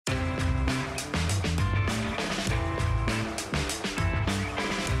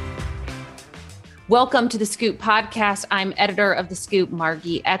Welcome to the Scoop Podcast. I'm editor of the Scoop,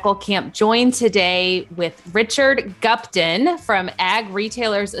 Margie Eckelkamp, joined today with Richard Gupton from Ag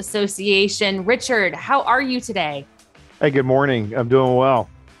Retailers Association. Richard, how are you today? Hey, good morning. I'm doing well.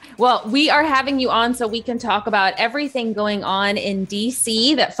 Well, we are having you on so we can talk about everything going on in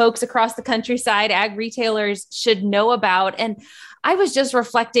DC that folks across the countryside, ag retailers should know about. And I was just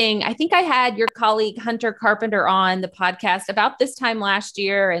reflecting, I think I had your colleague Hunter Carpenter on the podcast about this time last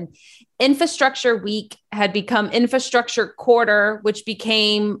year, and Infrastructure Week had become Infrastructure Quarter, which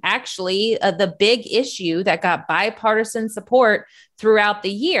became actually the big issue that got bipartisan support throughout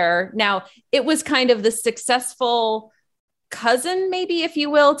the year. Now, it was kind of the successful cousin, maybe, if you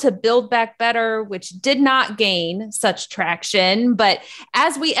will, to Build Back Better, which did not gain such traction. But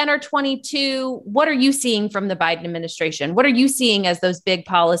as we enter 22, what are you seeing from the Biden administration? What are you seeing as those big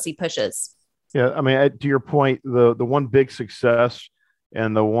policy pushes? Yeah, I mean, to your point, the one big success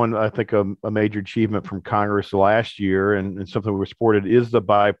and the one, I think, a major achievement from Congress last year and something we supported is the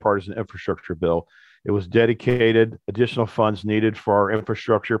bipartisan infrastructure bill. It was dedicated additional funds needed for our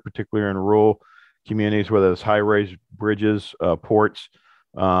infrastructure, particularly in rural communities, whether it's highways, bridges, ports,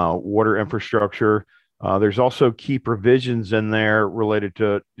 water infrastructure. There's also key provisions in there related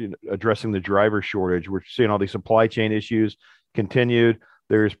to addressing the driver shortage. We're seeing all these supply chain issues continued.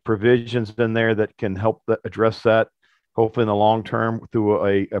 There's provisions in there that can help address that, hopefully in the long term, through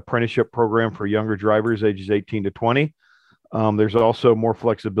a apprenticeship program for younger drivers ages 18 to 20. There's also more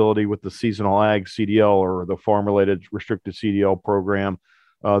flexibility with the seasonal ag CDL, or the farm-related restricted CDL program,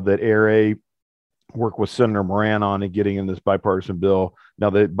 that ARA work with Senator Moran on and getting in this bipartisan bill. Now,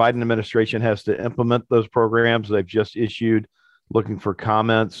 the Biden administration has to implement those programs. They've just issued looking for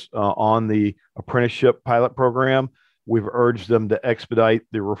comments on the apprenticeship pilot program. We've urged them to expedite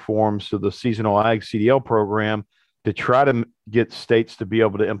the reforms to the seasonal ag CDL program to try to get states to be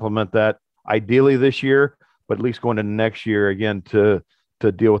able to implement that ideally this year, but at least going into next year, again, to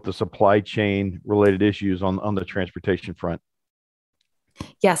deal with the supply chain related issues on the transportation front.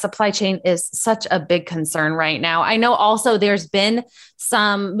 Yeah, supply chain is such a big concern right now. I know also there's been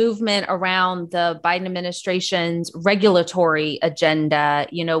some movement around the Biden administration's regulatory agenda.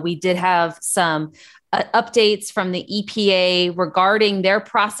 You know, we did have some updates from the EPA regarding their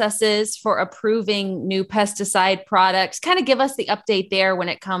processes for approving new pesticide products. Kind of give us the update there when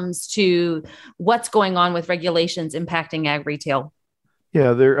it comes to what's going on with regulations impacting ag retail.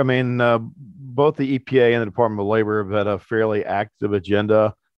 Yeah, both the EPA and the Department of Labor have had a fairly active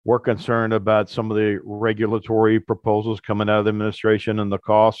agenda. We're concerned about some of the regulatory proposals coming out of the administration and the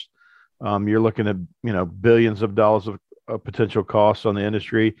costs. You're looking at, billions of dollars of potential costs on the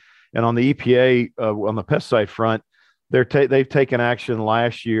industry. And on the EPA, on the pesticide front, they've taken action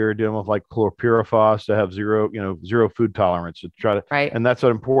last year dealing with like chlorpyrifos to have zero food tolerance to try to, right. And that's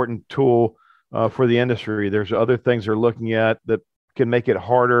an important tool for the industry. There's other things they're looking at that can make it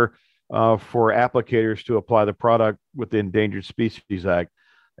harder for applicators to apply the product with the Endangered Species Act.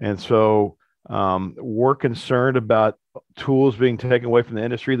 And so we're concerned about tools being taken away from the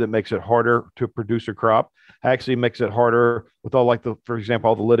industry that makes it harder to produce a crop, actually makes it harder with all for example,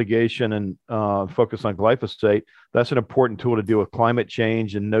 all the litigation and focus on glyphosate. That's an important tool to deal with climate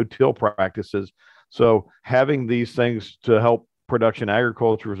change and no-till practices. So having these things to help production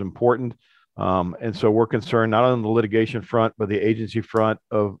agriculture is important. And so we're concerned not on the litigation front, but the agency front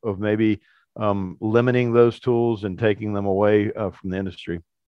of maybe limiting those tools and taking them away from the industry.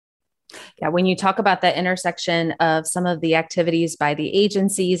 Yeah, when you talk about that intersection of some of the activities by the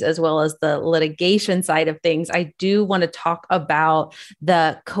agencies as well as the litigation side of things, I do want to talk about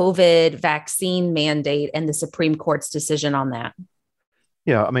the COVID vaccine mandate and the Supreme Court's decision on that.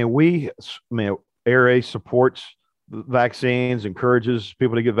 Yeah, ARA supports vaccines, encourages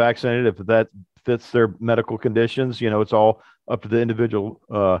people to get vaccinated if that fits their medical conditions. It's all up to the individual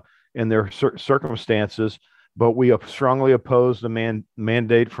in their circumstances. But we strongly oppose the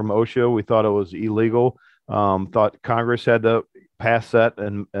mandate from OSHA. We thought it was illegal. Thought Congress had to pass that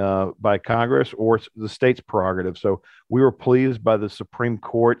and by Congress, or it's the state's prerogative. So we were pleased by the Supreme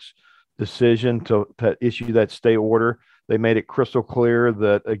Court's decision to issue that state order. They made it crystal clear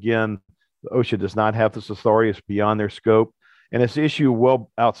that, again, OSHA does not have this authority. It's beyond their scope. And it's an issue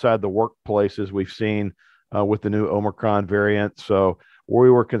well outside the workplace, as we've seen with the new Omicron variant. So we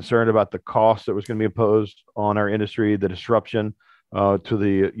were concerned about the cost that was going to be imposed on our industry, the disruption to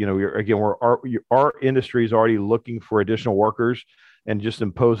the, our industry is already looking for additional workers, and just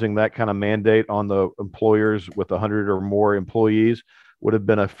imposing that kind of mandate on the employers with 100 or more employees would have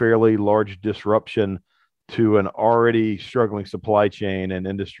been a fairly large disruption to an already struggling supply chain and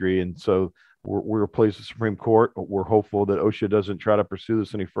industry. And so we're pleased with the Supreme Court. We're hopeful that OSHA doesn't try to pursue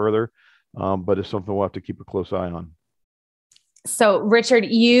this any further. but it's something we'll have to keep a close eye on. So, Richard,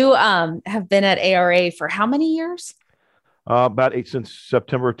 you have been at ARA for how many years? Since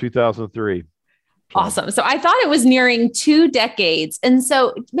September of 2003. Awesome. So I thought it was nearing 2 decades. And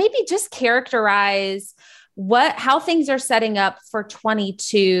so maybe just characterize how things are setting up for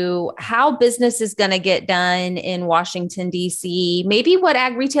 22, how business is going to get done in Washington, D.C., maybe what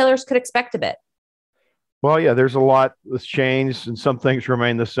ag retailers could expect a bit. Well, yeah, there's a lot that's changed and some things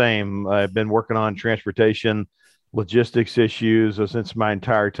remain the same. I've been working on transportation, logistics issues since my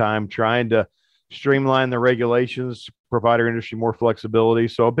entire time, trying to streamline the regulations, provide our industry more flexibility.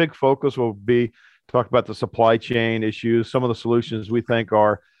 So a big focus will be talk about the supply chain issues. Some of the solutions we think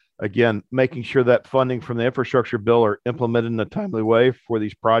are, again, making sure that funding from the infrastructure bill are implemented in a timely way for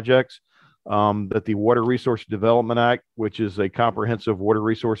these projects, that the Water Resource Development Act, which is a comprehensive water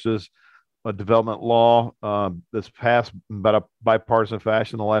resources development law that's passed about a bipartisan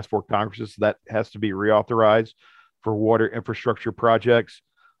fashion in the last 4 Congresses, that has to be reauthorized for water infrastructure projects.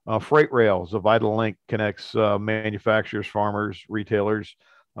 Freight rail is a vital link, connects manufacturers, farmers, retailers,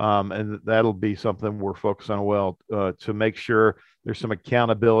 and that'll be something we're focused on to make sure there's some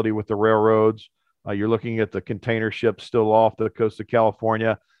accountability with the railroads. You're looking at the container ships still off the coast of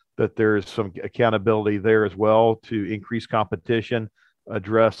California, that there's some accountability there as well to increase competition,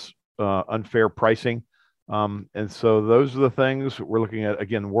 address unfair pricing. And so those are the things we're looking at.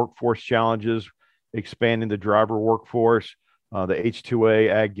 Again, workforce challenges, expanding the driver workforce, the H-2A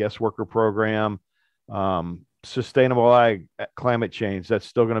ag guest worker program, sustainable ag, climate change. That's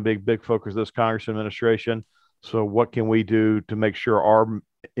still going to be a big focus of this Congress administration. So what can we do to make sure our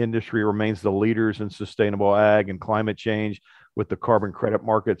industry remains the leaders in sustainable ag and climate change with the carbon credit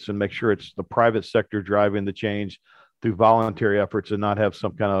markets, and make sure it's the private sector driving the change through voluntary efforts and not have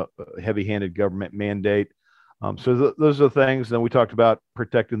some kind of heavy-handed government mandate. Those are the things. Then we talked about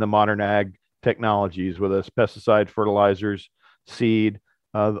protecting the modern ag technologies, whether it's pesticide, fertilizers, seed.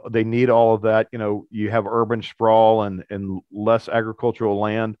 They need all of that. You have urban sprawl and less agricultural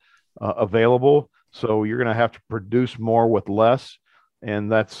land available. So you're going to have to produce more with less.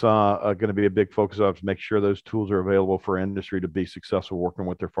 And that's going to be a big focus of to make sure those tools are available for industry to be successful working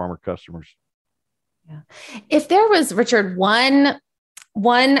with their farmer customers. Yeah. If there was, Richard, one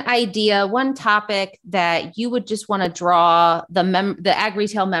idea, one topic that you would just want to draw the ag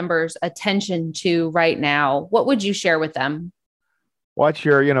retail members' attention to right now, what would you share with them? Well, I'd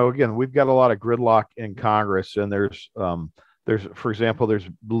share, again, we've got a lot of gridlock in Congress, and there's, for example, there's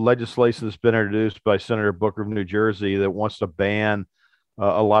legislation that's been introduced by Senator Booker of New Jersey that wants to ban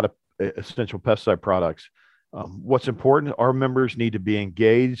a lot of essential pesticide products. What's important, our members need to be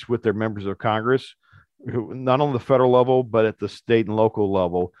engaged with their members of Congress, not on the federal level, but at the state and local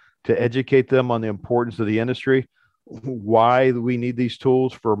level, to educate them on the importance of the industry, why we need these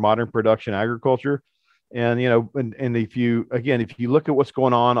tools for modern production agriculture. And, and if you look at what's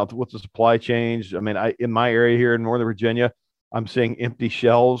going on with the supply chains, I mean, in my area here in Northern Virginia, I'm seeing empty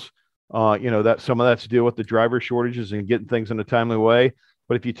shelves, that some of that's to deal with the driver shortages and getting things in a timely way.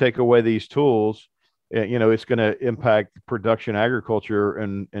 But if you take away these tools, it's going to impact production agriculture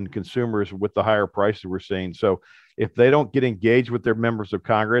and consumers with the higher prices we're seeing. So if they don't get engaged with their members of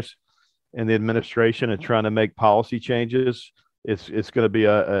Congress and the administration and trying to make policy changes, it's going to be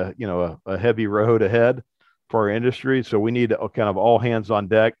a heavy road ahead for our industry. So we need kind of all hands on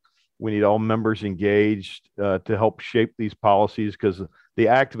deck. We need all members engaged to help shape these policies, because the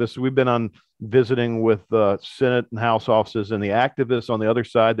activists, we've been on visiting with Senate and House offices, and the activists on the other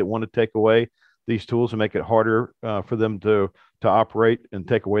side that want to take away these tools and make it harder for them to operate and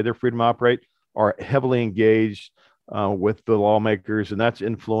take away their freedom to operate are heavily engaged with the lawmakers, and that's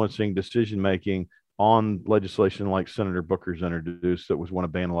influencing decision making on legislation like Senator Booker's introduced that want to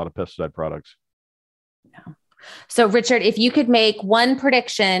ban a lot of pesticide products. Yeah. So, Richard, if you could make one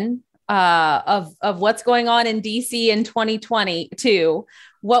prediction of what's going on in DC in 2022,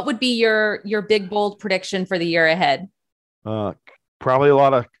 what would be your big bold prediction for the year ahead? Probably a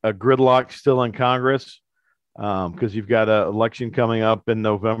lot of gridlock still in Congress, because you've got an election coming up in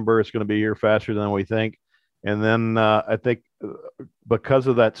November. It's going to be here faster than we think. And then I think because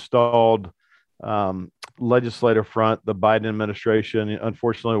of that stalled legislative front, the Biden administration,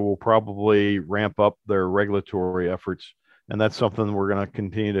 unfortunately, will probably ramp up their regulatory efforts. And that's something we're going to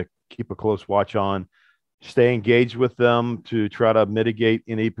continue to keep a close watch on, stay engaged with them to try to mitigate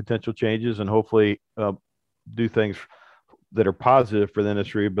any potential changes and hopefully do things that are positive for the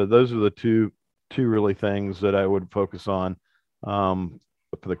industry. But those are the two really things that I would focus on for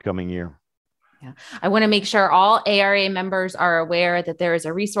the coming year. Yeah. I want to make sure all ARA members are aware that there is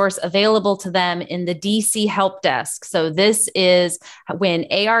a resource available to them in the DC Help Desk. So this is when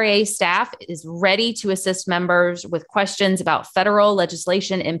ARA staff is ready to assist members with questions about federal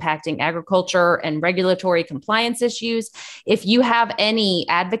legislation impacting agriculture and regulatory compliance issues. If you have any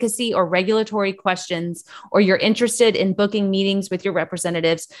advocacy or regulatory questions, or you're interested in booking meetings with your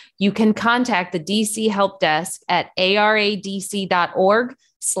representatives, you can contact the DC Help Desk at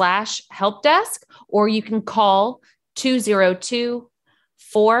aradc.org/help desk, or you can call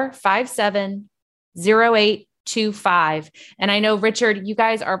 202-457-0825. And I know, Richard, you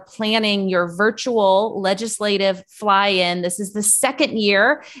guys are planning your virtual legislative fly-in. This is the second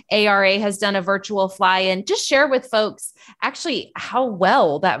year ARA has done a virtual fly-in. Just share with folks actually how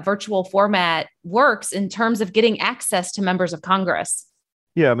well that virtual format works in terms of getting access to members of Congress.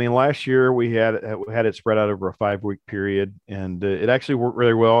 Yeah, I mean, last year we had it spread out over a 5-week period, and it actually worked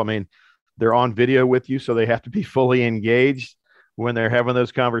really well. I mean, they're on video with you, so they have to be fully engaged when they're having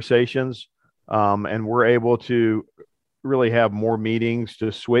those conversations. And we're able to really have more meetings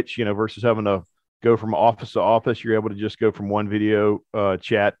to switch, versus having to go from office to office. You're able to just go from one video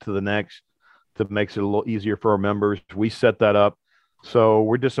chat to the next. That makes it a little easier for our members. We set that up. So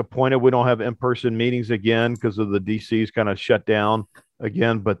we're disappointed we don't have in-person meetings again because of the DC's kind of shut down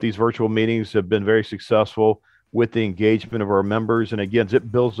again, but these virtual meetings have been very successful with the engagement of our members. And again,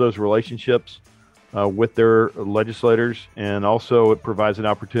 it builds those relationships with their legislators. And also it provides an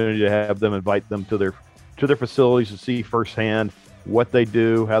opportunity to have them invite them to their facilities to see firsthand what they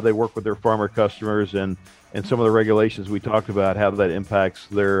do, how they work with their farmer customers, and some of the regulations we talked about, how that impacts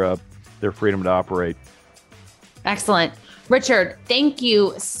their freedom to operate. Excellent. Richard, thank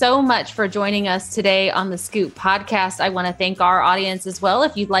you so much for joining us today on the Scoop podcast. I want to thank our audience as well.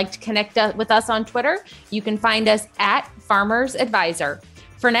 If you'd like to connect with us on Twitter, you can find us at Farmers Advisor.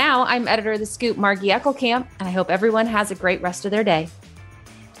 For now, I'm editor of the Scoop, Margie Eckelkamp, and I hope everyone has a great rest of their day.